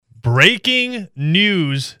Breaking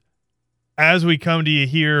news as we come to you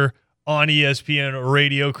here on ESPN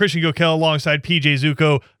Radio. Christian Gokel alongside PJ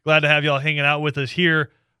Zuko. Glad to have y'all hanging out with us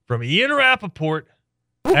here from Ian Rappaport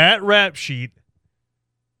at Rap Sheet.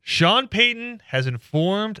 Sean Payton has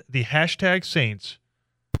informed the hashtag Saints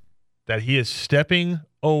that he is stepping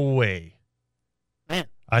away. Man.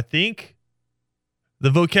 I think the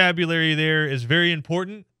vocabulary there is very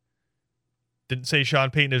important. Didn't say Sean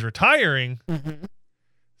Payton is retiring. Mm-hmm.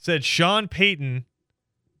 Said Sean Payton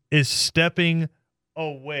is stepping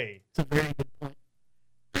away. That's a very good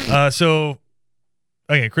point. So,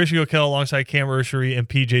 again, Christian Gokel alongside Cam Ursery and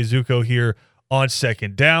PJ Zuko here on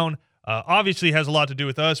Second Down. Obviously has a lot to do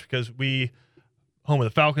with us because we home of the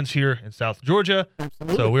Falcons here in South Georgia.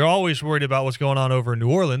 Absolutely. So we're always worried about what's going on over in New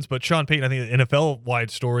Orleans. But Sean Payton, I think an NFL-wide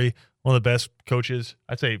story, one of the best coaches,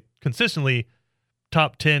 I'd say consistently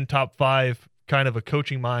top 10, top 5 kind of a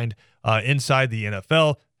coaching mind inside the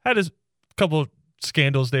NFL. Had his couple of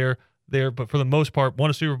scandals there, but for the most part, won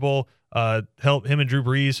a Super Bowl, helped him and Drew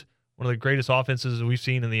Brees, one of the greatest offenses we've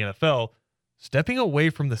seen in the NFL, stepping away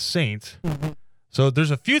from the Saints. Mm-hmm. So there's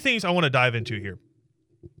a few things I want to dive into here.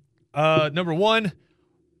 Number one,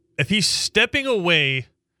 if he's stepping away,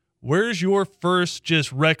 where's your first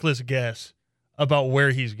just reckless guess about where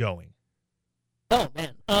he's going? Oh,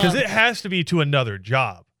 man. Because it has to be to another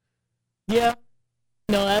job. Yeah.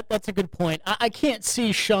 No, that's a good point. I can't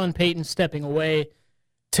see Sean Payton stepping away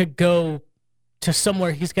to go to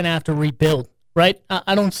somewhere he's going to have to rebuild, right?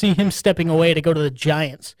 I don't see him stepping away to go to the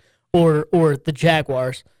Giants or the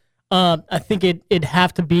Jaguars. I think it'd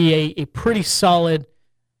have to be a pretty solid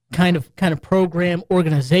kind of program,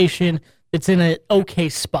 organization that's in an okay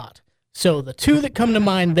spot. So the two that come to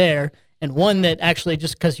mind there, and one that actually,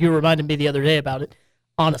 just because you reminded me the other day about it,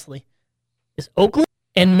 honestly, is Oakland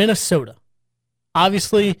and Minnesota.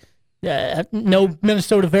 Obviously, know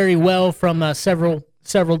Minnesota very well from several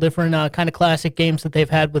different kind of classic games that they've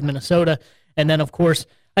had with Minnesota. And then, of course,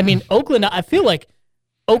 I mean, Oakland, I feel like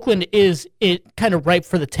Oakland is kind of ripe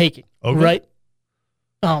for the taking, Oakland? right?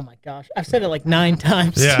 Oh, my gosh. I've said it like 9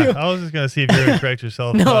 times, Yeah, too. I was just going to see if you're going to correct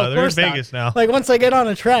yourself. No, of they're in course not. Vegas now. Like, once I get on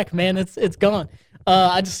a track, man, it's gone.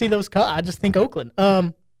 I just see those. I just think Oakland.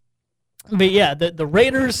 But yeah, the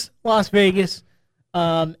Raiders, Las Vegas,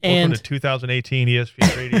 Welcome and to 2018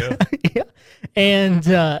 ESPN Radio. yeah,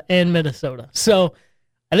 and Minnesota. So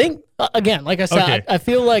I think again, like I said, Okay. I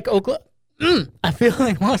feel like Oakland. I feel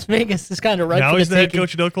like Las Vegas is kind of right. Now for he's the head taking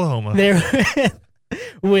coach at Oklahoma. there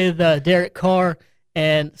with Derek Carr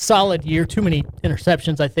and solid year. Too many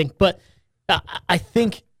interceptions, I think, but I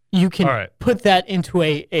think you can All right. put that into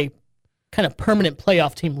a kind of permanent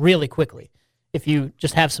playoff team really quickly if you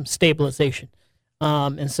just have some stabilization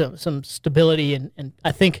and some stability. And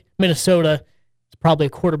I think Minnesota is probably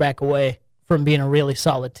a quarterback away from being a really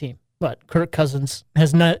solid team. But Kirk Cousins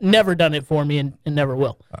has never done it for me and never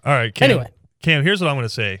will. All right, Cam. Anyway. Cam, here's what I'm going to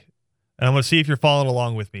say, and I'm going to see if you're following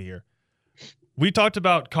along with me here. We talked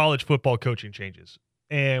about college football coaching changes,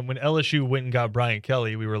 and when LSU went and got Brian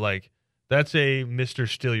Kelly, we were like, that's a Mr.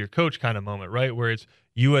 Steal Your Coach kind of moment, right? Where it's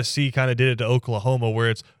USC kind of did it to Oklahoma,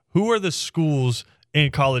 where it's who are the schools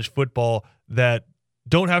in college football that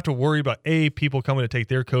don't have to worry about, A, people coming to take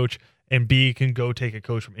their coach, and B, can go take a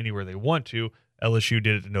coach from anywhere they want to. LSU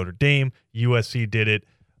did it to Notre Dame. USC did it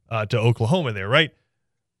to Oklahoma there, right?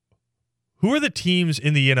 Who are the teams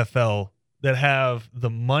in the NFL that have the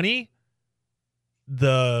money,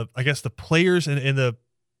 the players and the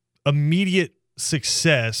immediate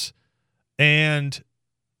success, and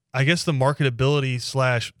I guess the marketability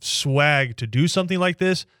 / swag to do something like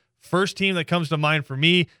this? First team that comes to mind for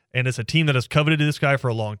me, and it's a team that has coveted this guy for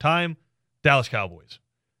a long time, Dallas Cowboys.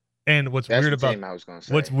 And what's weird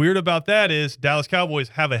about that is Dallas Cowboys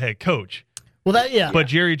have a head coach. Well, But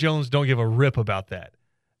Jerry Jones don't give a rip about that.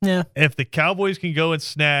 Yeah. If the Cowboys can go and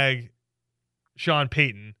snag Sean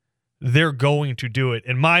Payton, they're going to do it.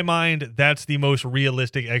 In my mind, that's the most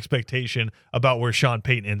realistic expectation about where Sean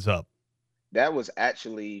Payton ends up. That was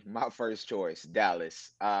actually my first choice,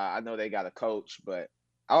 Dallas. I know they got a coach, but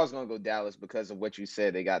I was going to go Dallas because of what you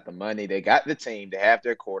said. They got the money. They got the team. They have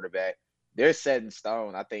their quarterback. They're set in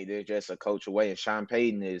stone. I think they're just a coach away. And Sean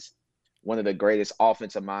Payton is one of the greatest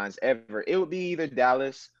offensive minds ever. It would be either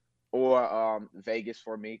Dallas or Vegas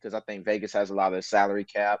for me, because I think Vegas has a lot of salary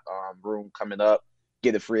cap room coming up.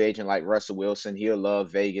 Get a free agent like Russell Wilson. He'll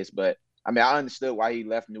love Vegas. But, I mean, I understood why he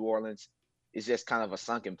left New Orleans. It's just kind of a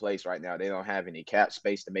sunken place right now. They don't have any cap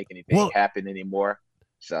space to make anything happen anymore.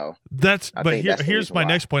 So here's my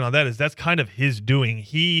next point on that is that's kind of his doing.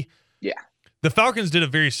 The Falcons did a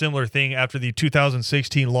very similar thing after the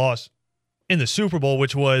 2016 loss in the Super Bowl,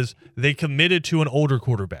 which was they committed to an older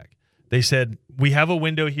quarterback. They said, we have a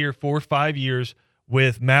window here for 5 years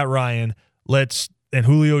with Matt Ryan. And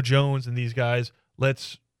Julio Jones and these guys,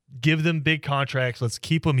 let's give them big contracts. Let's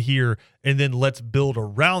keep them here, and then let's build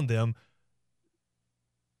around them.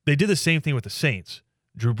 They did the same thing with the Saints.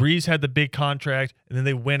 Drew Brees had the big contract, and then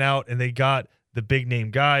they went out and they got the big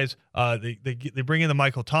name guys. They bring in the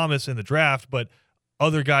Michael Thomas in the draft, but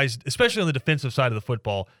other guys, especially on the defensive side of the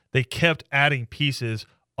football, they kept adding pieces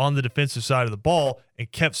on the defensive side of the ball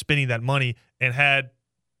and kept spending that money and had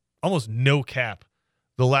almost no cap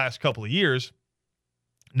the last couple of years.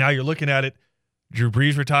 Now you're looking at it. Drew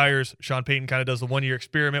Brees retires. Sean Payton kind of does the one-year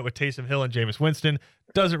experiment with Taysom Hill and Jameis Winston.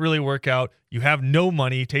 Doesn't really work out. You have no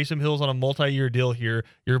money. Taysom Hill's on a multi-year deal here.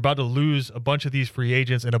 You're about to lose a bunch of these free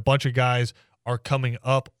agents, and a bunch of guys are coming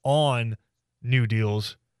up on new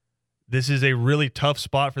deals. This is a really tough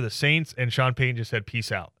spot for the Saints, and Sean Payton just said,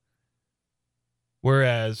 peace out.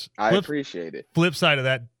 Whereas I appreciate it. Flip side of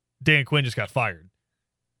that, Dan Quinn just got fired.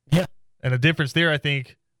 Yeah. And the difference there, I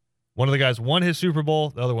think, one of the guys won his Super Bowl,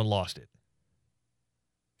 the other one lost it.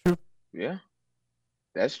 True. Yeah,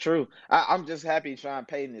 that's true. I'm just happy Sean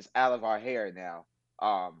Payton is out of our hair now.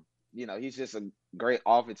 He's just a great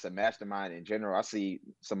offensive mastermind in general. I see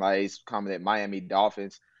somebody's commented Miami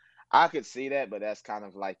Dolphins. I could see that, but that's kind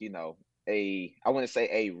of like, I wouldn't say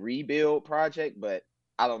a rebuild project, but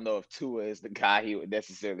I don't know if Tua is the guy he would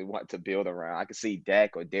necessarily want to build around. I could see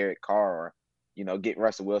Dak or Derek Carr or, get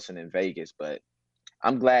Russell Wilson in Vegas, but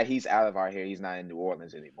I'm glad he's out of our hair. He's not in New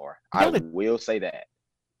Orleans anymore. I will say that.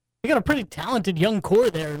 You got a pretty talented young core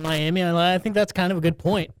there in Miami. I think that's kind of a good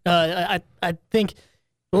point. I think,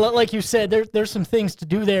 like you said, there's some things to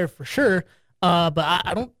do there for sure, but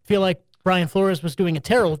I don't feel like Brian Flores was doing a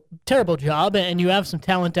terrible job, and you have some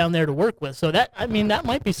talent down there to work with. So that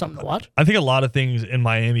might be something to watch. I think a lot of things in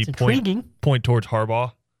Miami point towards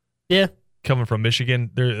Harbaugh. Yeah. Coming from Michigan,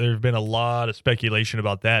 there's been a lot of speculation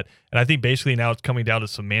about that. And I think basically now it's coming down to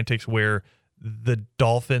semantics where the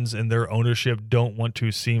Dolphins and their ownership don't want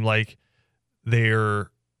to seem like they're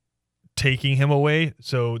taking him away.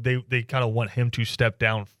 So they kind of want him to step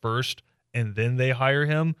down first and then they hire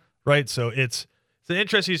him, right? So it's an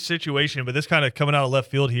interesting situation, but this kind of coming out of left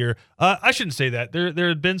field here. I shouldn't say that. There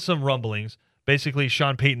had been some rumblings. Basically,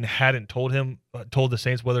 Sean Payton hadn't told the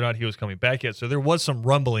Saints whether or not he was coming back yet. So there was some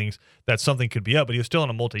rumblings that something could be up, but he was still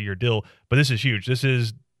on a multi-year deal. But this is huge. This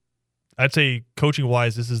is, I'd say,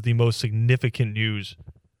 coaching-wise, this is the most significant news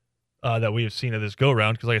that we have seen of this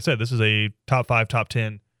go-around. Because like I said, this is a top 5, top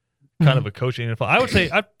 10 kind of a coaching NFL. I would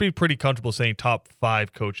say I'd be pretty comfortable saying top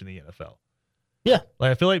 5 coach in the NFL. Yeah.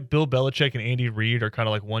 Like I feel like Bill Belichick and Andy Reid are kind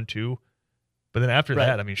of like 1, 2. But then after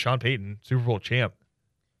that, Sean Payton, Super Bowl champ.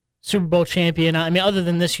 Super Bowl champion. Other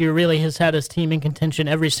than this year, really has had his team in contention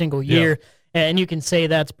every single year. Yeah. And you can say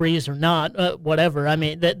that's Breeze or not, whatever.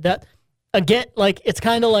 That again, like it's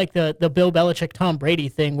kind of like the Bill Belichick, Tom Brady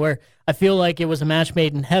thing where I feel like it was a match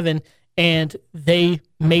made in heaven and they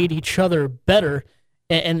made each other better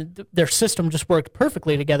and their system just worked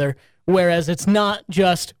perfectly together. Whereas it's not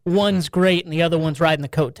just one's great and the other one's riding the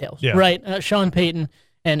coattails, right? Sean Payton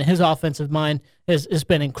and his offensive mind has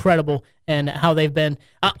been incredible, and how they've been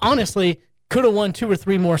honestly could have won 2 or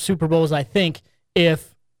 3 more Super Bowls, I think,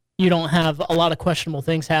 if you don't have a lot of questionable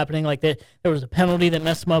things happening. Like there was a penalty that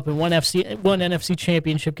messed them up in one NFC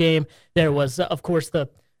Championship game. There was, of course, the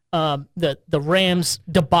Rams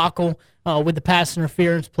debacle with the pass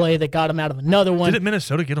interference play that got them out of another one. Didn't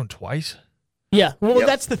Minnesota get them twice? Yeah, well,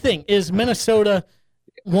 That's the thing is Minnesota.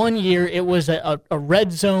 One year it was a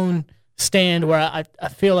red zone stand where I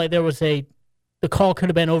feel like there was the call could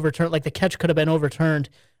have been overturned, like the catch could have been overturned,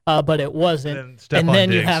 but it wasn't. And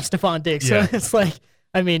then you have Stephon Diggs. Yeah. So it's like,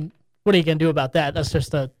 what are you going to do about that? That's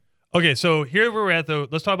just Okay, so here where we're at, though,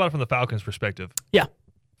 let's talk about it from the Falcons' perspective. Yeah.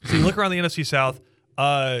 So you look around the NFC South.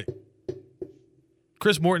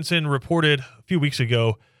 Chris Mortensen reported a few weeks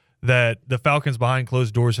ago that the Falcons behind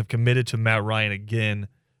closed doors have committed to Matt Ryan again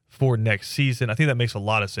for next season. I think that makes a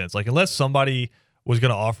lot of sense. Like, unless somebody was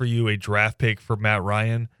going to offer you a draft pick for Matt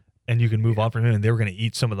Ryan and you can move on from him and they were going to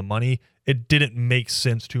eat some of the money, it didn't make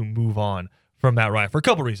sense to move on from Matt Ryan for a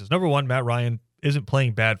couple reasons. Number one, Matt Ryan isn't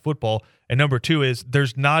playing bad football. And number two is I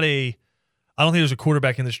don't think there's a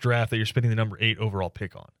quarterback in this draft that you're spending the number 8 overall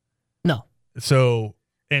pick on. No. So,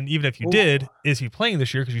 and even if you did, is he playing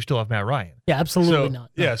this year because you still have Matt Ryan? Yeah, absolutely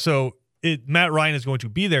not. No. Yeah, so Matt Ryan is going to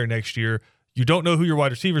be there next year. You don't know who your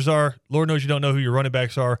wide receivers are. Lord knows you don't know who your running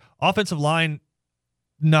backs are. Offensive line,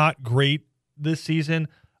 not great this season.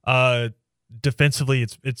 Defensively,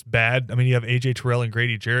 it's bad. You have A.J. Terrell and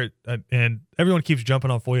Grady Jarrett, and everyone keeps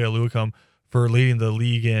jumping on Foye Oluokun for leading the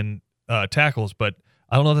league in tackles, but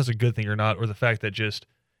I don't know if that's a good thing or not, or the fact that just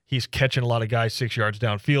he's catching a lot of guys 6 yards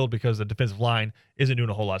downfield because the defensive line isn't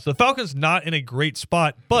doing a whole lot. So the Falcons not in a great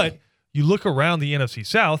spot, but you look around the NFC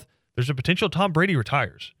South, there's a potential Tom Brady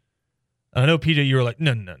retires. I know, PJ, you were like,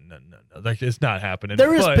 no. Like, it's not happening.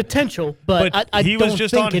 There is potential, but I he don't was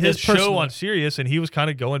just think on it his is show personal. on Sirius, and he was kind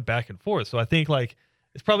of going back and forth. So I think, like,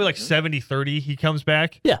 it's probably like 70-30 he comes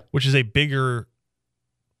back, Yeah. which is a bigger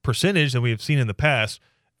percentage than we have seen in the past.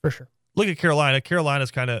 For sure. Look at Carolina.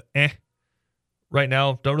 Carolina's kind of right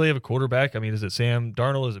now. Don't really have a quarterback. I mean, is it Sam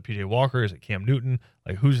Darnold? Is it PJ Walker? Is it Cam Newton?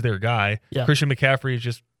 Like, who's their guy? Yeah. Christian McCaffrey has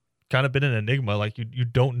just kind of been an enigma. Like, you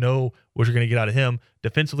don't know what you're going to get out of him.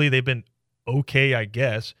 Defensively, they've been okay, I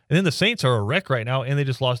guess. And then the Saints are a wreck right now, and they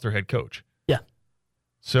just lost their head coach. Yeah.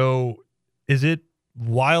 So is it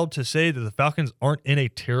wild to say that the Falcons aren't in a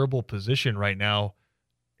terrible position right now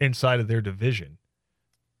inside of their division?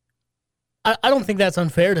 I don't think that's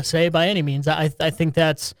unfair to say by any means. I think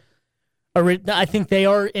that's I think they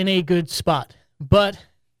are in a good spot. But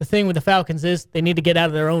the thing with the Falcons is they need to get out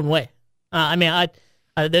of their own way.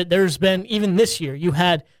 There's been, even this year, you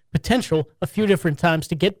had potential a few different times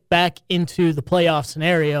to get back into the playoff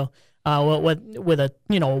scenario with a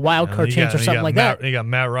wild card chance or something like that. You got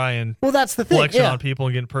Matt Ryan. Well, that's the thing. Flexing Yeah. on people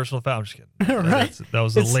and getting personal foul. I'm just kidding. Right. That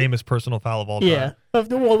was the lamest personal foul of all time. Yeah.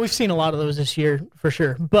 Well, we've seen a lot of those this year for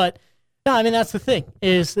sure. But no, I mean, that's the thing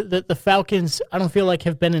is that the Falcons, I don't feel like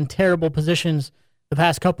have been in terrible positions the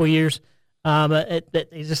past couple of years. They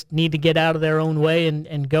just need to get out of their own way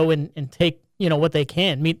and go and take what they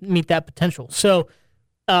can, meet that potential. So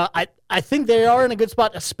I think they are in a good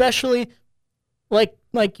spot, especially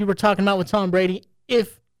like you were talking about with Tom Brady,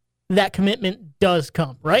 if that commitment does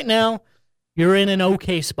come. Right now, you're in an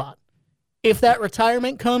okay spot. If that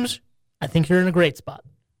retirement comes, I think you're in a great spot,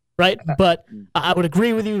 right? But I would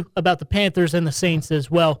agree with you about the Panthers and the Saints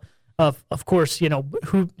as well. Of course,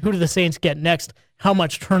 who do the Saints get next? How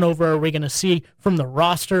much turnover are we going to see from the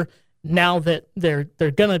roster now that they're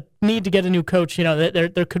going to need to get a new coach?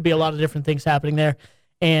 There could be a lot of different things happening there.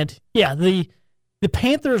 And yeah, the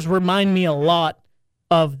Panthers remind me a lot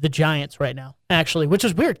of the Giants right now, actually, which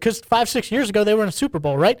is weird because 5-6 years ago they were in a Super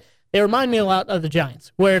Bowl, right? They remind me a lot of the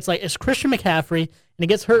Giants, where it's like it's Christian McCaffrey and he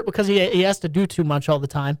gets hurt because he has to do too much all the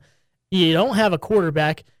time. You don't have a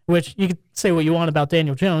quarterback, which you could say what you want about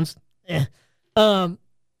Daniel Jones. And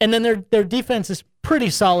then their defense is pretty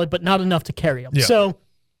solid, but not enough to carry them. Yeah. So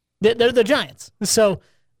they're the Giants. So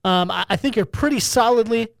I think you're pretty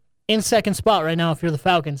solidly in second spot right now if you're the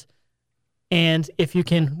Falcons. And if you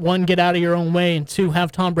can, one, get out of your own way, and two,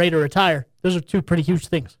 have Tom Brady retire, those are two pretty huge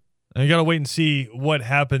things. And you got to wait and see what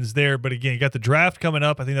happens there. But again, you got the draft coming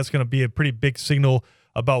up. I think that's going to be a pretty big signal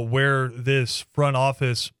about where this front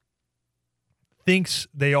office thinks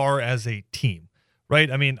they are as a team,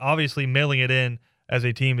 right? I mean, obviously mailing it in as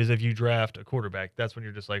a team is if you draft a quarterback. That's when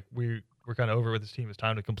you're just like, we're kind of over with this team. It's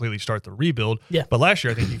time to completely start the rebuild. Yeah. But last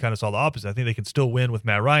year, I think you kind of saw the opposite. I think they can still win with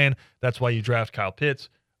Matt Ryan. That's why you draft Kyle Pitts,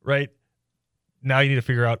 right? Now you need to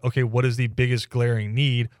figure out, okay, what is the biggest glaring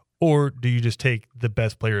need, or do you just take the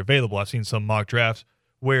best player available? I've seen some mock drafts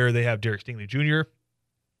where they have Derek Stingley Jr.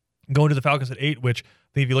 going to the Falcons at 8, which I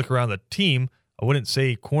think if you look around the team, I wouldn't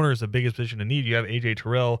say corner is the biggest position to need. You have A.J.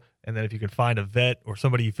 Terrell, and then if you can find a vet or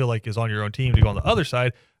somebody you feel like is on your own team to go on the other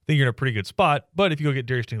side, I think you're in a pretty good spot. But if you go get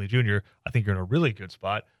Derek Stingley Jr., I think you're in a really good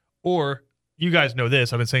spot. Or you guys know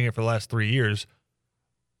this. I've been saying it for the last 3 years.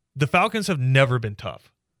 The Falcons have never been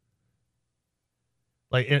tough.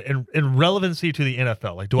 Like in relevancy to the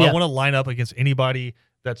NFL. Like, do I want to line up against anybody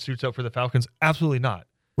that suits up for the Falcons? Absolutely not.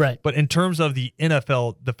 Right. But in terms of the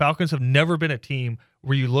NFL, the Falcons have never been a team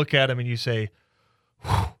where you look at them and you say,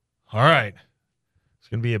 all right, it's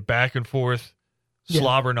going to be a back and forth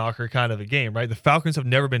slobber knocker kind of a game, right? The Falcons have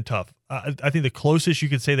never been tough. I think the closest you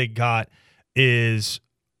could say they got is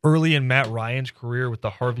early in Matt Ryan's career with the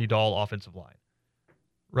Harvey Dahl offensive line.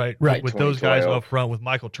 Right. With those guys up front, with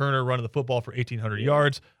Michael Turner running the football for 1,800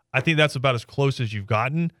 yards. I think that's about as close as you've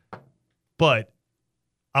gotten. But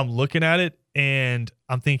I'm looking at it and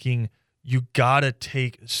I'm thinking you got to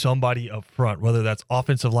take somebody up front, whether that's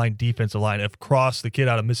offensive line, defensive line. If Cross, the kid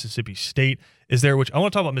out of Mississippi State, is there, which I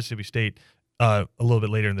want to talk about Mississippi State a little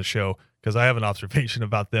bit later in the show because I have an observation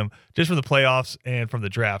about them just from the playoffs and from the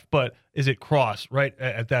draft. But is it Cross right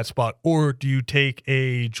at that spot? Or do you take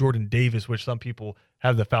a Jordan Davis, which some people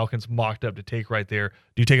have the Falcons mocked up to take right there?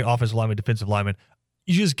 Do you take an offensive lineman, defensive lineman?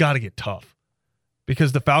 You just got to get tough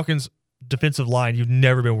because the Falcons defensive line, you've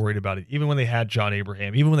never been worried about it. Even when they had John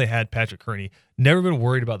Abraham, even when they had Patrick Kearney, never been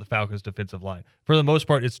worried about the Falcons defensive line. For the most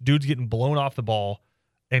part, it's dudes getting blown off the ball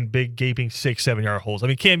and big gaping 6-7 yard holes. I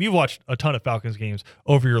mean, Cam, you've watched a ton of Falcons games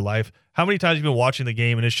over your life. How many times have you been watching the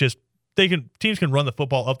game and it's just teams can run the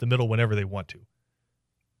football up the middle whenever they want to.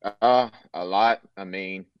 A lot. I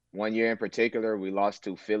mean, one year in particular, we lost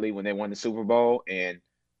to Philly when they won the Super Bowl, and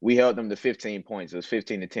we held them to 15 points. It was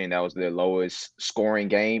 15-10. That was their lowest scoring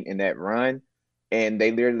game in that run. And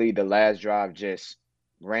they literally, the last drive, just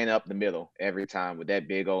ran up the middle every time with that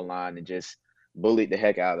big old line and just bullied the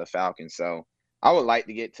heck out of the Falcons. So I would like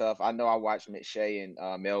to get tough. I know I watched McShay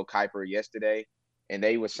and Mel Kiper yesterday, and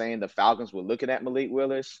they were saying the Falcons were looking at Malik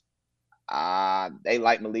Willis. They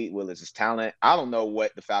like Malik Willis' talent. I don't know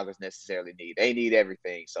what the Falcons necessarily need. They need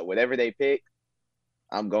everything. So whatever they pick,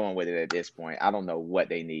 I'm going with it at this point. I don't know what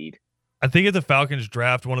they need. I think if the Falcons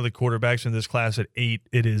draft one of the quarterbacks in this class at 8,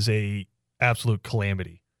 it is a absolute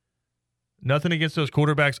calamity. Nothing against those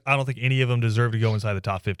quarterbacks. I don't think any of them deserve to go inside the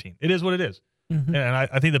top 15. It is what it is. Mm-hmm. And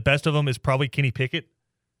I think the best of them is probably Kenny Pickett.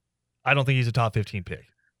 I don't think he's a top 15 pick.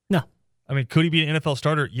 No. I mean, could he be an NFL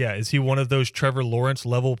starter? Yeah. Is he one of those Trevor Lawrence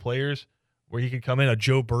level players where he can come in, a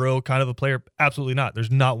Joe Burrow kind of a player? Absolutely not. There's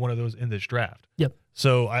not one of those in this draft. Yep.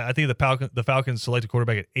 So I think the Falcons select a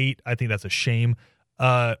quarterback at 8. I think that's a shame.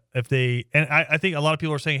 I think a lot of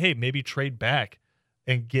people are saying, hey, maybe trade back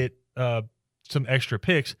and get some extra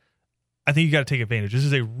picks. I think you got to take advantage. This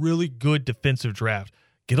is a really good defensive draft.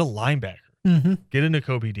 Get a linebacker. Mm-hmm. Get a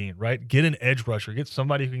Nakobe Dean, right? Get an edge rusher. Get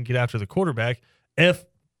somebody who can get after the quarterback. If,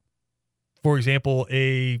 for example,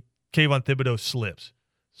 a Kayvon Thibodeau slips,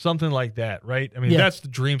 something like that, right? I mean, that's the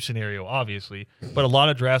dream scenario, obviously. But a lot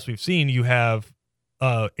of drafts we've seen, you have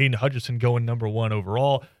Aiden Hutchinson going number 1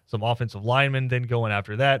 overall, some offensive linemen then going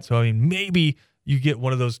after that. So, I mean, maybe you get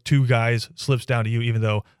one of those 2 guys slips down to you, even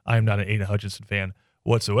though I am not an Aiden Hutchinson fan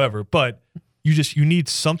whatsoever. But you need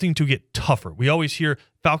something to get tougher. We always hear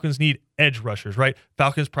Falcons need edge rushers, right?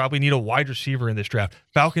 Falcons probably need a wide receiver in this draft.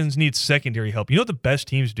 Falcons need secondary help. You know what the best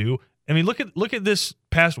teams do? I mean, look at this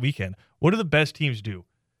past weekend. What do the best teams do?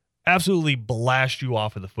 Absolutely blast you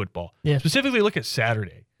off of the football. Yeah. Specifically, look at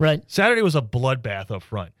Saturday. Right. Saturday was a bloodbath up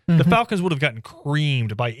front. Mm-hmm. The Falcons would have gotten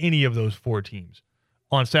creamed by any of those 4 teams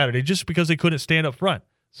on Saturday just because they couldn't stand up front.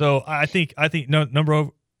 So I think number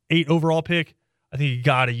 8 overall pick, I think you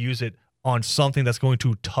got to use it on something that's going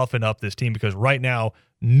to toughen up this team, because right now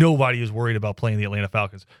nobody is worried about playing the Atlanta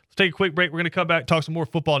Falcons. Let's take a quick break. We're going to come back, talk some more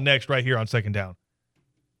football next right here on Second Down.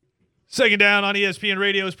 Second Down on ESPN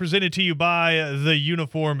Radio is presented to you by The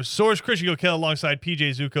Uniform Source. Christian Gokel alongside PJ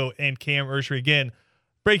Zuko and Cam Ursher. Again,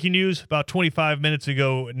 breaking news about 25 minutes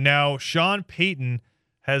ago now. Sean Payton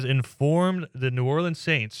has informed the New Orleans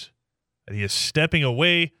Saints that he is stepping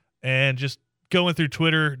away, and just going through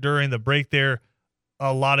Twitter during the break there,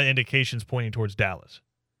 a lot of indications pointing towards Dallas,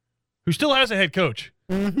 who still has a head coach.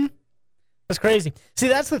 Mm-hmm. That's crazy. See,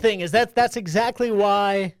 that's the thing, is that's exactly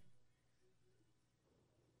why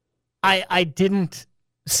I didn't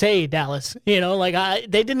say Dallas. You know, like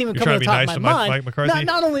they didn't even come to the top of my mind. Mike McCarthy?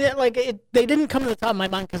 Not only that, they didn't come to the top of my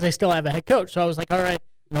mind because they still have a head coach. So I was like, all right,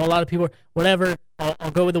 you know, a lot of people, whatever, I'll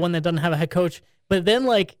go with the one that doesn't have a head coach. But then,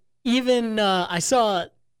 even I saw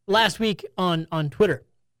last week on Twitter,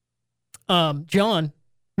 John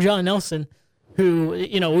Nelson, who,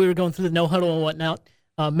 you know, we were going through the no huddle and whatnot,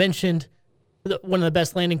 mentioned one of the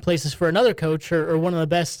best landing places for another coach, or one of the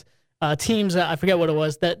best teams. I forget what it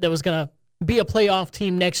was that was going to be a playoff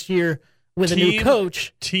team next year with a new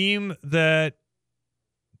coach. Team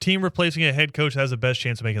replacing a head coach has the best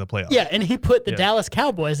chance of making the playoffs. Yeah, and he put the Dallas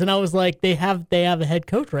Cowboys, and I was like, they have a head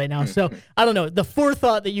coach right now. So I don't know. The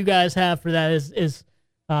forethought that you guys have for that is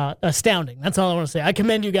astounding. That's all I want to say. I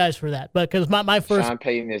commend you guys for that. But because my first Sean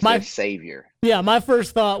Payton is their savior. Yeah, my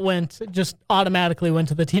first thought automatically went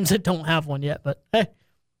to the teams that don't have one yet. But hey,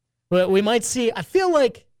 we might see. I feel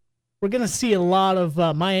like we're going to see a lot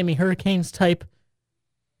of Miami Hurricanes type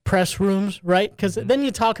press rooms, right? Because then you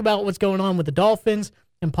talk about what's going on with the Dolphins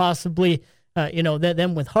and possibly,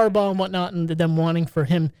 them with Harbaugh and whatnot, and them waiting for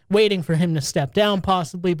him to step down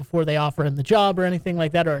possibly before they offer him the job or anything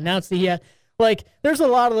like that, or announce that he had. Like, there's a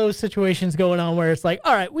lot of those situations going on where it's like,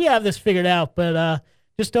 all right, we have this figured out, but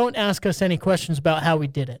just don't ask us any questions about how we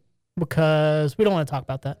did it, because we don't want to talk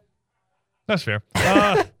about that. That's fair.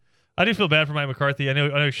 I do feel bad for Mike McCarthy. I know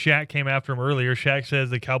Shaq came after him earlier. Shaq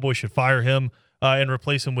says the Cowboys should fire him and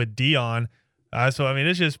replace him with Dion. So, I mean,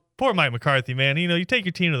 it's just poor Mike McCarthy, man. You know, you take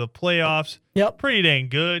your team to the playoffs. Yep. Pretty dang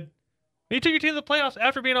good. You took your team to the playoffs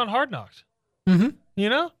after being on Hard Knocks. Mm-hmm. You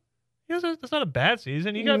know? That's not a bad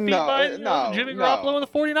season. You got beat by Jimmy Garoppolo and the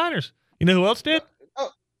 49ers. You know who else did?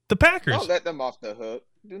 The Packers. Don't let them off the hook.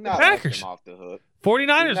 Do not let them off the hook.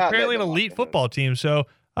 49ers, apparently an elite football team. So,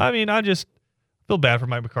 I mean, I just feel bad for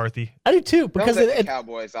Mike McCarthy. I do too, because don't let the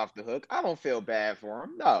Cowboys off the hook. I don't feel bad for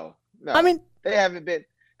them. No. I mean, they haven't been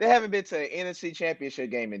They haven't been to an NFC Championship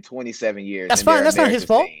game in 27 years. That's fine. That's not his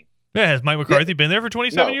fault. Yeah, has Mike McCarthy been there for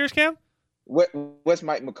 27 years, Cam? What's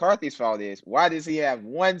Mike McCarthy's fault is, why does he have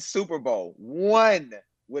one Super Bowl? One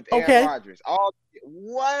with Aaron Rodgers.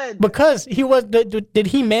 One. Because he was. Did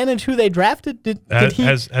he manage who they drafted? Did he?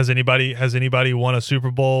 Has anybody won a Super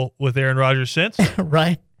Bowl with Aaron Rodgers since?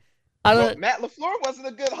 Right. Matt LaFleur wasn't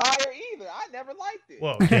a good hire either. I never liked it.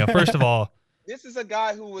 Well, yeah. First of all, this is a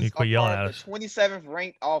guy who was a part of the 27th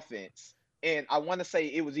ranked offense, and I want to say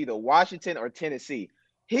it was either Washington or Tennessee.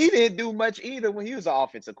 He didn't do much either when he was an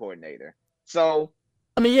offensive coordinator. So,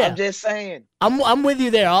 I mean, yeah, I'm just saying. I'm with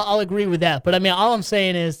you there. I'll agree with that. But I mean, all I'm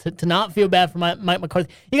saying is to not feel bad for Mike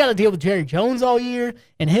McCarthy. You got to deal with Jerry Jones all year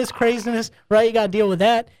and his craziness, right? You got to deal with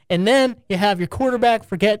that, and then you have your quarterback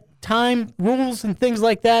forget time rules and things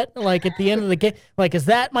like that. Like at the end of the game, like is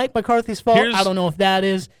that Mike McCarthy's fault? I don't know if that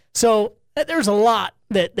is. So there's a lot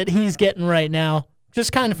that he's getting right now.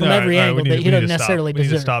 Just kind of from every angle that he doesn't necessarily deserve.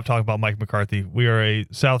 We need to stop talking about Mike McCarthy. We are a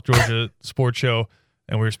South Georgia sports show,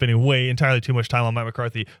 and we're spending entirely too much time on Mike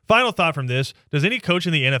McCarthy. Final thought from this: does any coach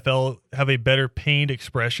in the NFL have a better pained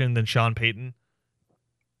expression than Sean Payton?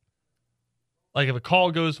 Like if a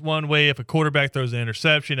call goes one way, if a quarterback throws an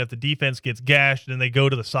interception, if the defense gets gashed, and then they go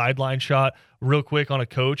to the sideline shot real quick on a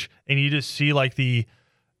coach, and you just see like the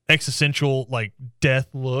existential like death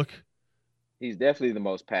look. He's definitely the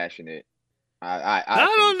most passionate. I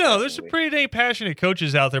don't know. There's some pretty dang passionate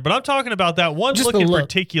coaches out there, but I'm talking about that one look in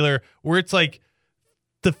particular where it's like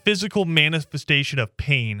the physical manifestation of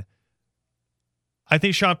pain. I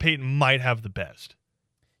think Sean Payton might have the best.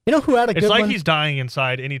 You know who had a good one? It's like he's dying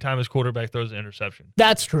inside anytime his quarterback throws an interception.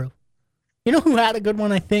 That's true. You know who had a good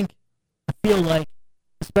one, I think? I feel like,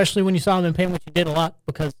 especially when you saw him in pain, which he did a lot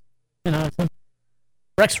because, you know,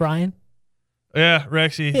 Rex Ryan. Yeah,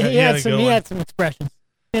 Rexy. He had some expressions.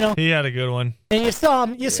 You know, he had a good one, and you saw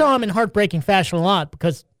him in heartbreaking fashion a lot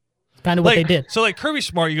because it's kind of what they did. So, like Kirby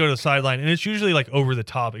Smart, you go to the sideline, and it's usually like over the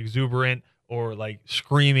top, exuberant, or like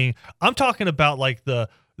screaming. I'm talking about like the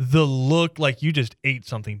look like you just ate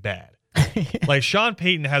something bad. Like Sean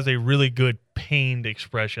Payton has a really good pained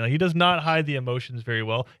expression. Like, he does not hide the emotions very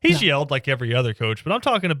well. He's yelled like every other coach, but I'm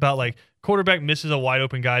talking about like quarterback misses a wide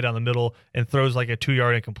open guy down the middle and throws like a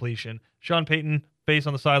 2-yard incompletion. Sean Payton, face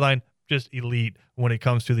on the sideline, just elite when it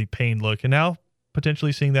comes to the pain look, and now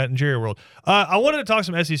potentially seeing that in Jerry World. I wanted to talk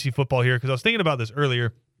some SEC football here because I was thinking about this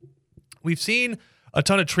earlier. We've seen a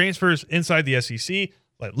ton of transfers inside the SEC,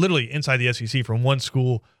 like literally inside the SEC from one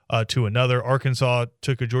school to another. Arkansas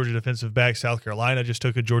took a Georgia defensive back. South Carolina just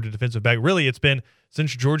took a Georgia defensive back. Really, it's been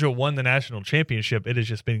since Georgia won the national championship, it has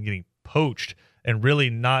just been getting poached and really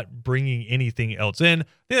not bringing anything else in. I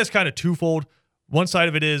think that's kind of twofold. One side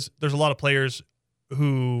of it is there's a lot of players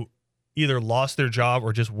who either lost their job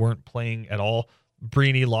or just weren't playing at all.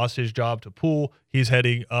 Brini lost his job to Poole. He's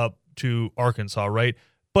heading up to Arkansas, right?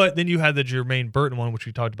 But then you had the Jermaine Burton one, which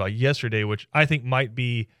we talked about yesterday, which I think might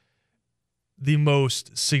be the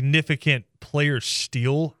most significant player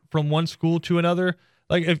steal from one school to another.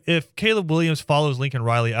 Like if Caleb Williams follows Lincoln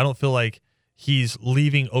Riley, I don't feel like he's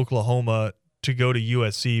leaving Oklahoma to go to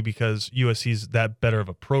USC because USC's that better of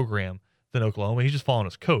a program than Oklahoma. He's just following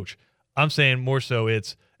his coach. I'm saying more so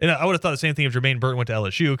and I would have thought the same thing if Jermaine Burton went to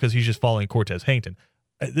LSU because he's just following Cortez Hankton.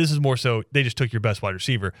 This is more so they just took your best wide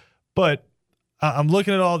receiver. But I'm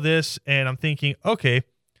looking at all this and I'm thinking, okay,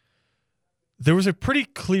 there was a pretty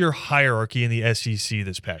clear hierarchy in the SEC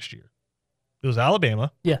this past year. It was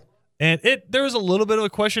Alabama. Yeah. And there was a little bit of a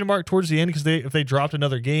question mark towards the end because if they dropped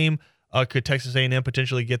another game, could Texas A&M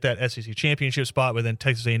potentially get that SEC championship spot? But then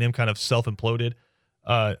Texas A&M kind of self-imploded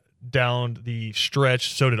down the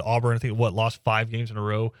stretch. So did Auburn. I think lost 5 games in a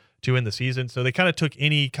row to end the season. So they kind of took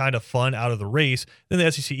any kind of fun out of the race. Then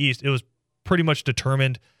the SEC East, it was pretty much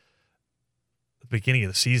determined at the beginning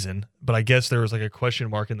of the season. But I guess there was like a question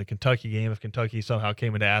mark in the Kentucky game if Kentucky somehow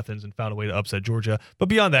came into Athens and found a way to upset Georgia. But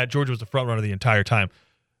beyond that, Georgia was the front runner the entire time.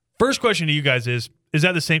 First question to you guys is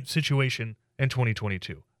that the same situation in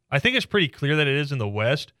 2022? I think it's pretty clear that it is in the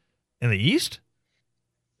West. In the East?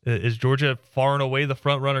 Is Georgia far and away the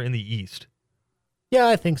front runner in the East? Yeah,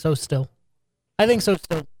 I think so still.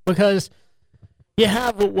 Because you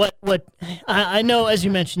have what I know, as you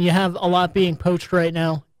mentioned, you have a lot being poached right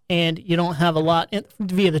now, and you don't have a lot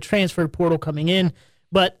via the transfer portal coming in.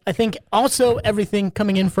 But I think also everything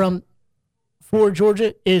coming in for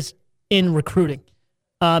Georgia is in recruiting.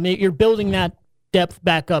 You're building that depth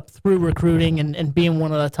back up through recruiting and being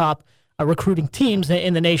one of the top recruiting teams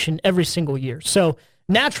in the nation every single year. So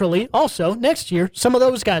naturally, also, next year, some of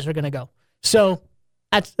those guys are going to go. So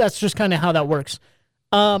that's just kind of how that works.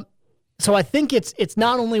 So I think it's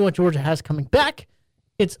not only what Georgia has coming back,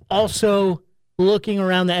 it's also looking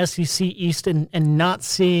around the SEC East and not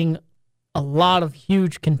seeing a lot of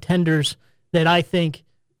huge contenders that I think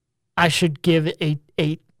I should give a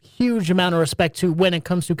huge amount of respect to when it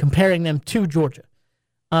comes to comparing them to Georgia.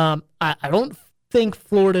 I don't think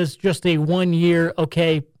Florida's just a 1 year,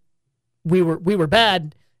 okay, we were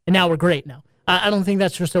bad and now we're great now. I don't think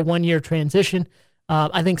that's just a 1 year transition.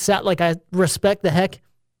 I think I respect the heck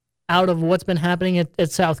out of what's been happening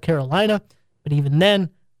at South Carolina, but even then,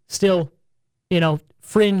 still,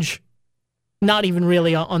 fringe, not even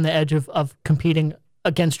really on the edge of competing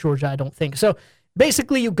against Georgia, I don't think. So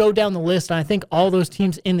basically, you go down the list, and I think all those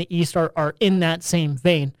teams in the East are in that same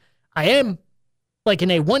vein. I am, like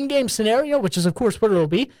in a one-game scenario, which is, of course, what it'll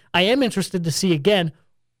be, I am interested to see, again,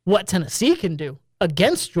 what Tennessee can do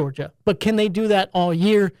against Georgia. But can they do that all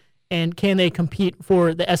year, and can they compete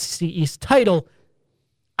for the SEC East title?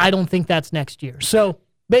 I don't think that's next year. So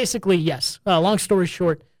basically, yes. Long story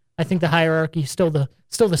short, I think the hierarchy is still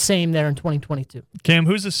the same there in 2022. Cam,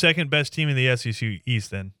 who's the second best team in the SEC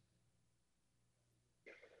East then?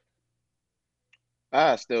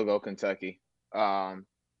 I still go Kentucky.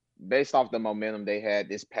 Based off the momentum they had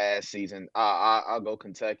this past season, I'll go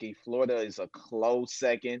Kentucky. Florida is a close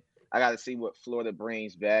second. I got to see what Florida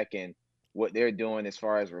brings back and what they're doing as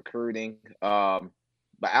far as recruiting. But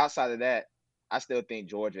outside of that, I still think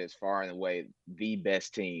Georgia is far and away the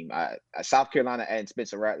best team. South Carolina and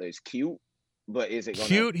Spencer Rattler is cute, but is it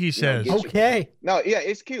cute? He says. Okay. No, yeah,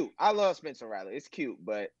 it's cute. I love Spencer Rattler. It's cute,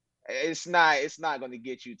 but it's not going to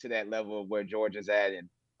get you to that level of where Georgia's at. And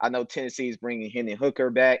I know Tennessee is bringing Hendon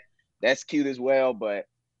Hooker back. That's cute as well, but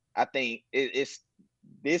I think it's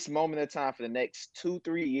this moment of time for the next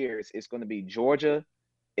 2-3 years. It's going to be Georgia,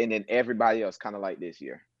 and then everybody else, kind of like this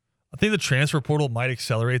year. I think the transfer portal might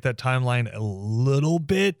accelerate that timeline a little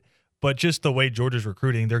bit, but just the way Georgia's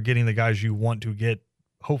recruiting, they're getting the guys you want to get,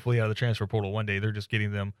 hopefully, out of the transfer portal one day. They're just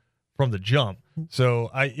getting them from the jump. So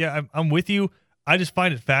I'm with you. I just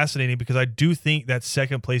find it fascinating because I do think that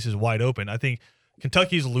second place is wide open. I think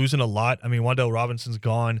Kentucky's losing a lot. I mean, Wan'Dale Robinson's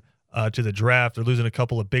gone to the draft. They're losing a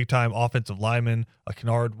couple of big-time offensive linemen.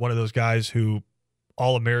 Kennard, one of those guys who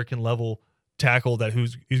all-American level tackle that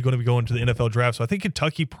he's going to be going to the NFL draft. So I think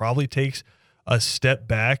Kentucky probably takes a step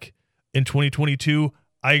back in 2022.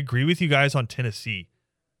 I agree with you guys on Tennessee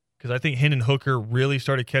because I think Hendon Hooker really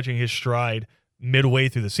started catching his stride midway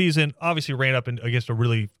through the season. Obviously ran up against a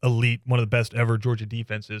really elite, one of the best ever Georgia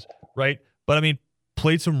defenses, right? But I mean,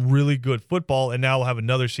 played some really good football, and now we'll have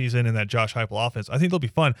another season in that Josh Heupel offense. I think they'll be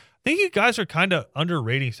fun. I think you guys are kind of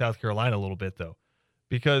underrating South Carolina a little bit, though,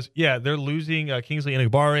 because, yeah, they're losing Kingsley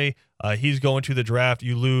Enagbare. He's going to the draft.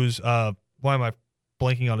 You lose, why am I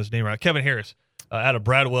blanking on his name right? Kevin Harris out of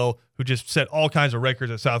Bradwell, who just set all kinds of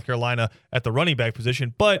records at South Carolina at the running back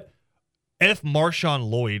position. But Marshawn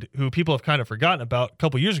Lloyd, who people have kind of forgotten about a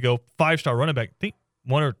couple years ago, 5-star running back, I think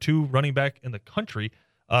 1 or 2 running back in the country,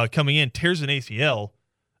 coming in, tears an ACL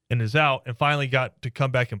and is out, and finally got to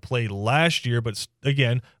come back and play last year, but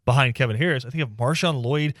again, behind Kevin Harris. I think if Marshawn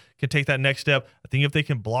Lloyd can take that next step, I think if they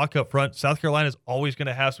can block up front, South Carolina is always going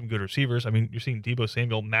to have some good receivers. I mean, you're seeing Deebo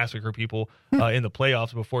Samuel massacre people in the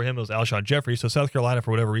playoffs. Before him, it was Alshon Jeffrey. So South Carolina,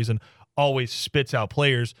 for whatever reason, always spits out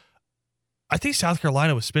players. I think South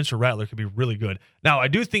Carolina with Spencer Rattler could be really good. Now, I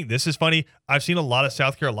do think this is funny. I've seen a lot of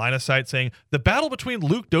South Carolina sites saying the battle between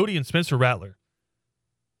Luke Doty and Spencer Rattler.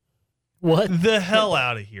 What? The hell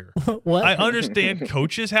out of here. What? I understand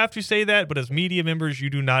coaches have to say that, but as media members,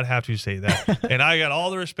 you do not have to say that. And I got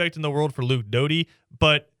all the respect in the world for Luke Doty,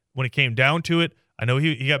 but when it came down to it, I know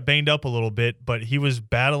he got banged up a little bit, but he was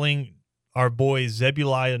battling our boy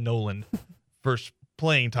Zebulon Noland for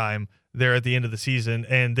playing time there at the end of the season.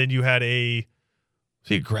 And then you had was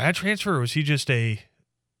he a grad transfer or was he just either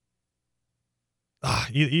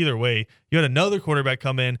way, you had another quarterback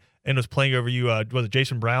come in and was playing over you, was it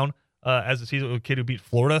Jason Brown? As the season kid who beat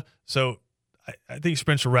Florida. So I think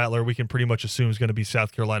Spencer Rattler, we can pretty much assume is going to be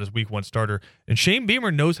South Carolina's week 1 starter. And Shane Beamer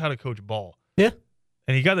knows how to coach ball. Yeah.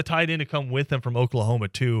 And he got the tight end to come with him from Oklahoma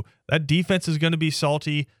too. That defense is going to be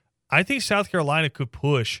salty. I think South Carolina could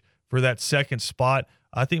push for that second spot.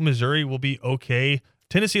 I think Missouri will be okay.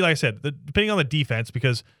 Tennessee, like I said, depending on the defense,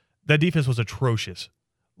 because that defense was atrocious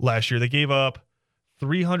last year. They gave up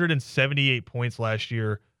 378 points last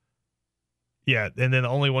year. Yeah, and then the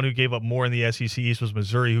only one who gave up more in the SEC East was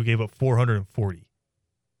Missouri, who gave up 440.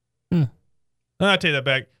 I'll take that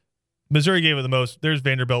back. Missouri gave it the most. There's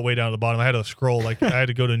Vanderbilt way down at the bottom. I had to scroll. I had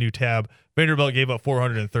to go to a new tab. Vanderbilt gave up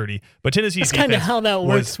 430. But Tennessee's That's kind of how that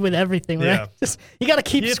works with everything, right? Yeah. Just, you got to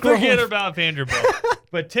keep scrolling. Forget about Vanderbilt.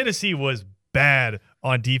 But Tennessee was bad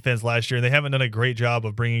on defense last year, and they haven't done a great job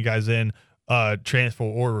of bringing guys in transfer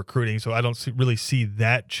or recruiting, so I don't really see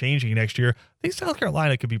that changing next year. I think South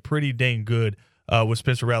Carolina could be pretty dang good with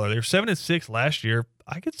Spencer Rattler. They were 7-6 last year.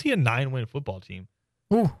 I could see a 9-win football team.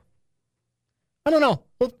 Ooh. I don't know.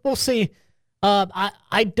 We'll see.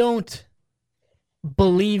 I don't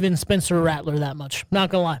believe in Spencer Rattler that much. Not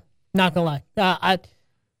gonna lie.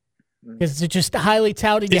 Because it's just highly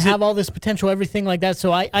touted. You have all this potential, everything like that.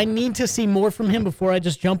 So I need to see more from him before I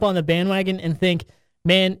just jump on the bandwagon and think,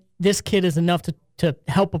 man, this kid is enough to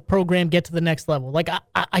help a program get to the next level. Like,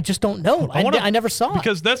 I just don't know. I never saw it.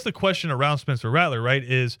 Because that's the question around Spencer Rattler, right,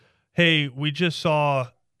 is, hey, we just saw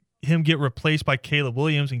him get replaced by Caleb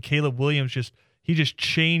Williams, and Caleb Williams just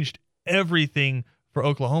changed everything for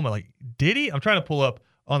Oklahoma. Like, did he? I'm trying to pull up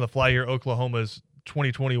on the fly here Oklahoma's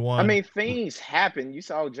 2021. I mean, things happen. You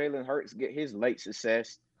saw Jalen Hurts get his late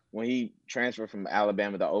success when he transferred from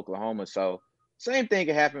Alabama to Oklahoma. So same thing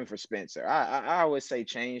can happen for Spencer. I always say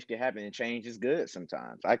change can happen, and change is good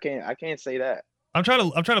sometimes. I can't say that. I'm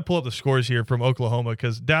trying to pull up the scores here from Oklahoma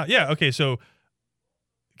because so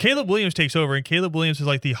Caleb Williams takes over, and Caleb Williams is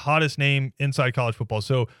like the hottest name inside college football.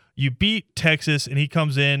 So you beat Texas, and he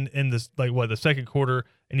comes in this the second quarter,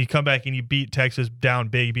 and you come back and you beat Texas down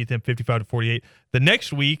big. You beat them 55-48. The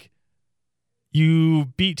next week, you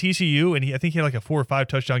beat TCU, and I think he had like a 4 or 5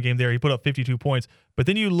 touchdown game there. He put up 52 points. But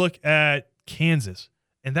then you look at Kansas,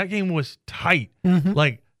 and that game was tight,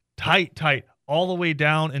 like tight, all the way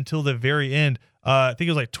down until the very end. I think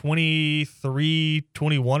it was like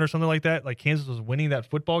 23-21 or something like that. Like Kansas was winning that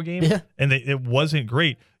football game, and it wasn't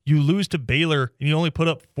great. You lose to Baylor, and you only put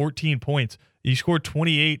up 14 points. You scored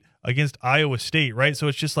 28 against Iowa State, right? So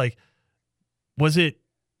it's just like, was it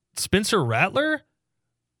Spencer Rattler,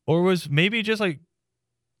 or was maybe just like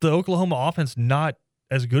the Oklahoma offense not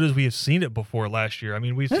as good as we have seen it before last year? I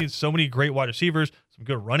mean, we've seen so many great wide receivers, some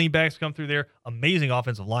good running backs come through there, amazing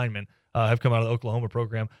offensive linemen have come out of the Oklahoma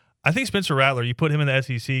program. I think Spencer Rattler, you put him in the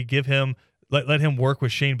SEC, give him let him work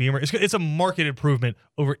with Shane Beamer. It's a market improvement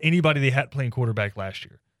over anybody they had playing quarterback last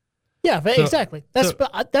year. Yeah, exactly.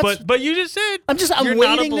 But you just said I'm you're waiting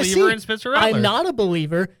not a believer in Spencer Rattler. I'm not a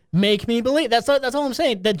believer. Make me believe. That's all I'm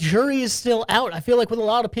saying. The jury is still out. I feel like with a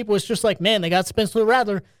lot of people, it's just like, man, they got Spencer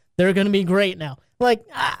Rattler. They're going to be great now. Like,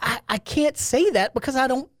 I can't say that because I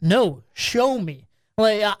don't know. Show me.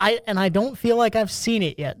 Like, I don't feel like I've seen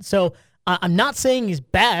it yet. So I'm not saying he's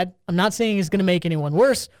bad. I'm not saying he's going to make anyone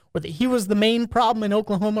worse or that he was the main problem in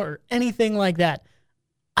Oklahoma or anything like that.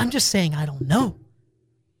 I'm just saying I don't know.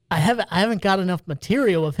 I haven't got enough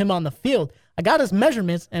material of him on the field. I got his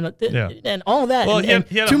measurements and all that. Well, and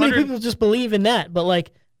too many people just believe in that. But,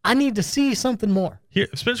 like, I need to see something more. Here,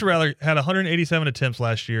 Spencer Rattler had 187 attempts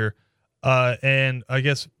last year, and I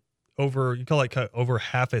guess over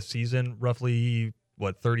half a season, roughly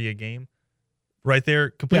 30 a game, right there.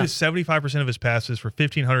 Completed 75% of his passes for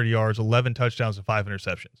 1,500 yards, 11 touchdowns, and 5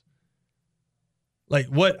 interceptions. Like,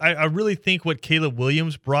 what I really think what Caleb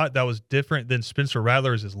Williams brought that was different than Spencer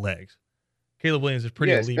Rattler is his legs. Caleb Williams is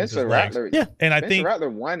pretty elite with his Rattler, legs. And Spencer Rattler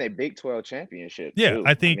won a Big 12 championship. Yeah, too.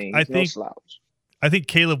 I think no slouch. I think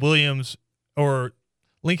Caleb Williams or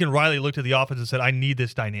Lincoln Riley looked at the offense and said, I need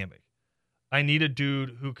this dynamic. I need a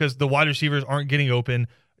dude who, because the wide receivers aren't getting open.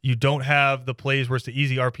 You don't have the plays where it's the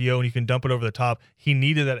easy RPO and you can dump it over the top. He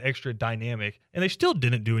needed that extra dynamic, and they still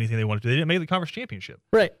didn't do anything they wanted to. They didn't make the conference championship.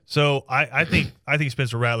 Right. So I think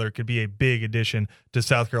Spencer Rattler could be a big addition to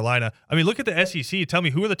South Carolina. I mean, look at the SEC. Tell me,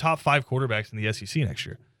 who are the top 5 quarterbacks in the SEC next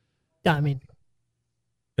year? Yeah, I mean,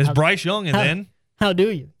 it's Bryce Young, and then how do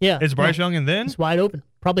you? Yeah, it's Bryce Young, and then it's wide open.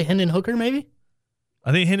 Probably Hendon Hooker, maybe.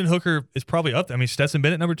 I think Hendon Hooker is probably up there. I mean, Stetson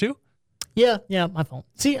Bennett, number 2. Yeah, my fault.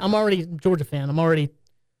 See, I'm already a Georgia fan. I'm already.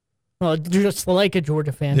 Well, just like a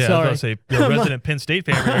Georgia fan. Yeah, sorry. I was going to say, you're a resident Penn State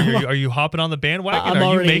fan. Are you hopping on the bandwagon?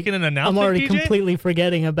 Are you making an announcement, I'm already PJ? Completely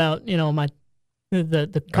forgetting about,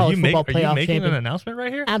 the college football playoff champion. Are you making an announcement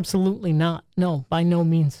right here? Absolutely not. No, by no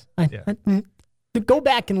means. Go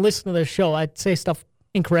back and listen to the show. I say stuff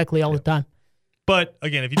incorrectly all the time. But,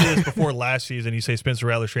 again, if you did this before last season, you say Spencer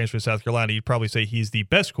Rattler transferred to South Carolina, you'd probably say he's the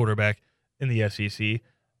best quarterback in the SEC,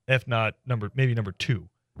 if not maybe number 2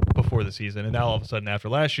 before the season. And now all of a sudden after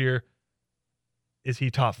last year, is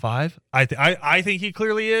he top 5? I think he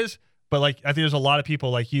clearly is, but I think there's a lot of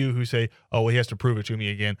people like you who say, oh, well, he has to prove it to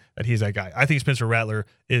me again that he's that guy. I think Spencer Rattler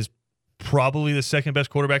is probably the second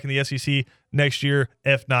best quarterback in the SEC next year,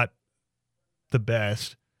 if not the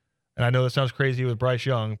best. And I know that sounds crazy with Bryce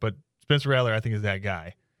Young, but Spencer Rattler I think is that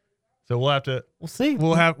guy. So we'll see.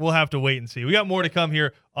 We'll have to wait and see. We got more to come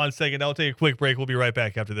here on Second Down. I'll take a quick break. We'll be right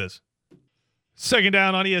back after this. Second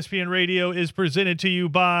Down on ESPN Radio is presented to you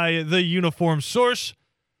by The Uniform Source.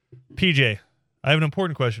 PJ, I have an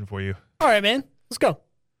important question for you. All right, man. Let's go.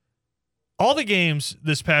 All the games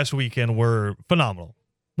this past weekend were phenomenal.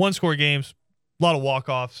 One-score games, a lot of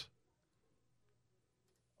walk-offs.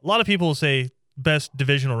 A lot of people will say best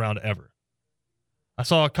divisional round ever. I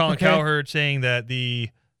saw Colin Cowherd saying that the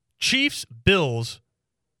Chiefs-Bills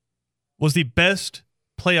was the best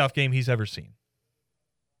playoff game he's ever seen.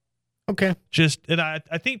 Okay. And I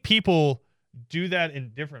think people do that in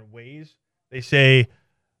different ways. They say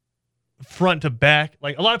front to back.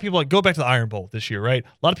 Like a lot of people go back to the Iron Bowl this year, right? A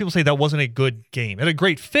lot of people say that wasn't a good game. It had a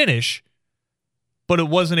great finish, but it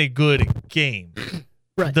wasn't a good game.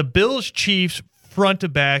 Right. The Bills-Chiefs front to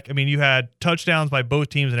back. I mean, you had touchdowns by both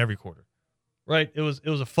teams in every quarter, right? It was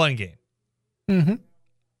a fun game. Mm-hmm.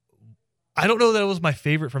 I don't know that it was my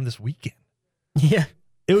favorite from this weekend. Yeah.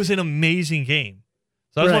 It was an amazing game.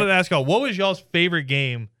 So I just wanted to ask y'all, what was y'all's favorite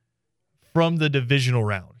game from the divisional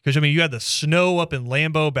round? Because, I mean, you had the snow up in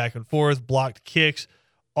Lambeau, back and forth, blocked kicks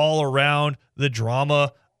all around, the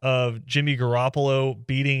drama of Jimmy Garoppolo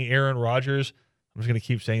beating Aaron Rodgers. I'm just going to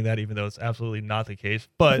keep saying that, even though it's absolutely not the case.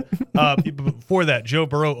 But before that, Joe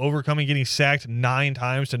Burrow overcoming getting sacked 9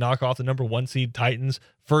 times to knock off the number 1 seed Titans.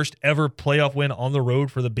 First ever playoff win on the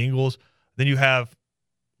road for the Bengals. Then you have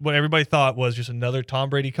what everybody thought was just another Tom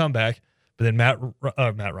Brady comeback. But then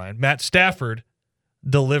Matt Stafford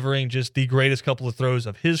delivering just the greatest couple of throws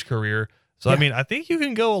of his career. So, I mean, I think you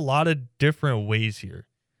can go a lot of different ways here.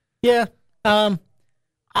 Yeah.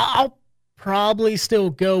 I'll probably still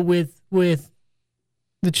go with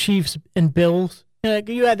the Chiefs and Bills.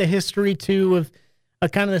 You had the history, too, of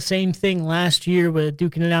kind of the same thing last year with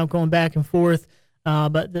duking it out, going back and forth.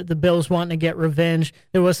 But the Bills wanting to get revenge.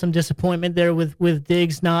 There was some disappointment there with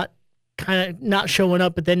Diggs not showing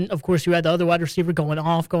up. But then, of course, you had the other wide receiver going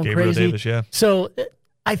off, going Gabriel crazy. Davis, yeah. So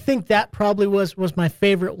I think that probably was my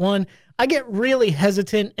favorite one. I get really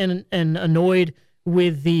hesitant and annoyed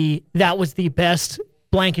with that was the best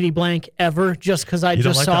blankety blank ever just because I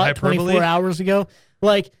just saw it 24 hours ago.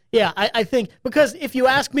 Like, yeah, I think because if you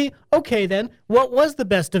ask me, okay, then what was the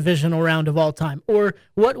best divisional round of all time? Or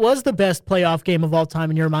what was the best playoff game of all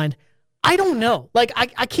time in your mind? I don't know. Like,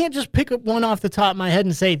 I can't just pick up one off the top of my head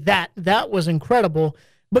and say that was incredible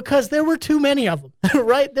because there were too many of them,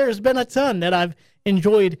 right? There's been a ton that I've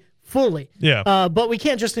enjoyed fully. Yeah. But we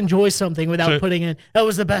can't just enjoy something without putting in, that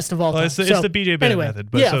was the best of all time. It's the BJ Bennett method.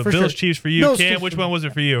 But so Bills, Chiefs for you. Cam, which one was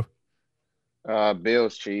it for you?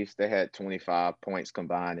 Bills, Chiefs. They had 25 points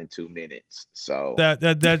combined in 2 minutes. So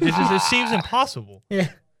it seems impossible. Yeah.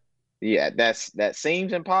 Yeah, that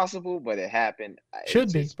seems impossible, but it happened.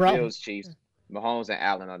 Should be. Bills, Chiefs. Mahomes and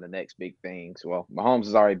Allen are the next big things. Well, Mahomes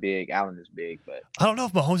is already big. Allen is big, but I don't know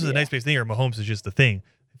if Mahomes is the next big thing or Mahomes is just the thing.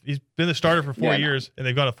 He's been the starter for 4 years, and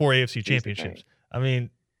they've gone to 4 AFC championships. I mean,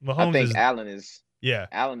 Mahomes Allen is. Yeah,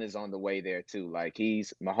 Allen is on the way there too. Like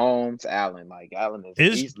he's Mahomes, Allen. Like Allen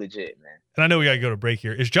he's legit, man. And I know we got to go to break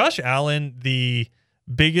here. Is Josh Allen the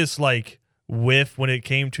biggest whiff when it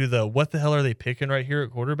came to the what the hell are they picking right here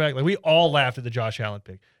at quarterback? Like we all laughed at the Josh Allen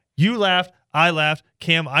pick. You laughed, I laughed.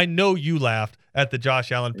 Cam, I know you laughed at the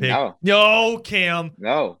Josh Allen pick. No, Cam.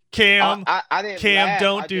 No, Cam. I didn't. Cam, laugh.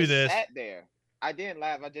 don't do this. Sat there. I didn't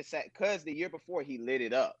laugh. I just sat because the year before he lit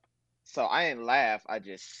it up. So I didn't laugh. I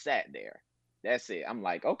just sat there. That's it. I'm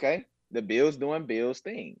like, okay, the Bills doing Bills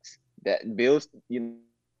things. That Bills,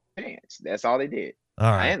 fans. That's all they did.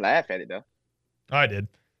 All right. I didn't laugh at it though. I did.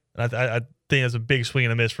 I think that's a big swing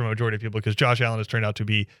and a miss from a majority of people because Josh Allen has turned out to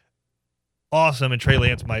be awesome, and Trey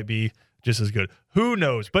Lance might be just as good. Who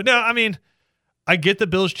knows? But no, I mean, I get the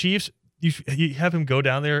Bills Chiefs. You have him go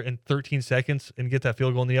down there in 13 seconds and get that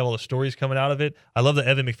field goal, and you have all the stories coming out of it. I love the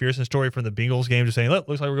Evan McPherson story from the Bengals game, just saying, look,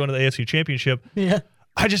 looks like we're going to the AFC Championship. Yeah.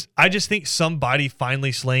 I just think somebody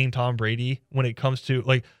finally slaying Tom Brady when it comes to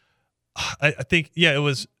I think it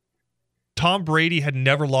was Tom Brady had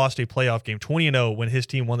never lost a playoff game 20-0 when his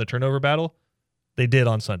team won the turnover battle. They did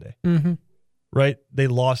on Sunday. Mm-hmm. Right? They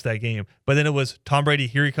lost that game. But then it was Tom Brady,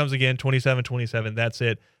 here he comes again, 27-27. That's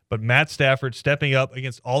it. But Matt Stafford stepping up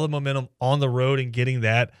against all the momentum on the road and getting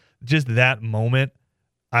that moment.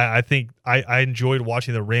 I think I enjoyed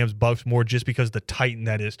watching the Rams-Bucks more just because the titan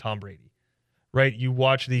that is Tom Brady. Right? You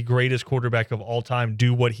watch the greatest quarterback of all time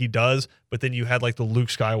do what he does, but then you had the Luke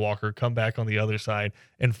Skywalker come back on the other side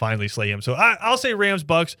and finally slay him. So I'll say Rams,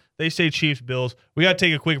 Bucks. They say Chiefs, Bills. We got to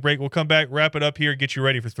take a quick break. We'll come back, wrap it up here, get you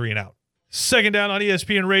ready for 3 and Out. Second Down on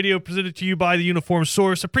ESPN Radio, presented to you by the Uniform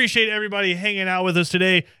Source. Appreciate everybody hanging out with us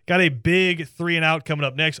today. Got a big 3 and Out coming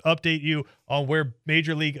up next. Update you on where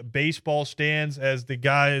Major League Baseball stands as the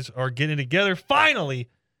guys are getting together finally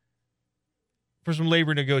for some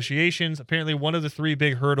labor negotiations. Apparently one of the 3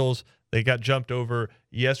 big hurdles they got jumped over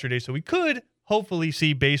yesterday. So we could hopefully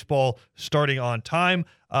see baseball starting on time.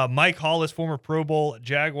 Mike Hollis, former Pro Bowl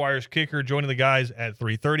Jaguars kicker, joining the guys at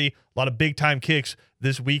 3:30. A lot of big-time kicks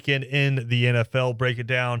this weekend in the NFL. Break it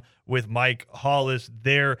down with Mike Hollis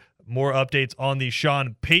there. More updates on the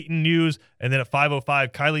Sean Payton news. And then at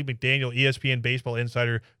 5:05, Kylie McDaniel, ESPN Baseball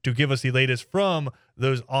Insider, to give us the latest from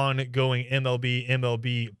those ongoing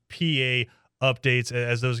MLB, PA updates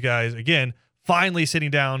as those guys, again, finally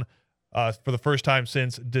sitting down for the first time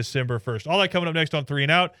since December 1st. All that coming up next on 3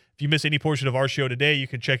 and Out. If you miss any portion of our show today, you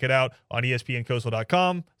can check it out on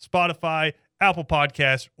ESPNCoastal.com, Spotify, Apple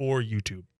Podcasts, or YouTube.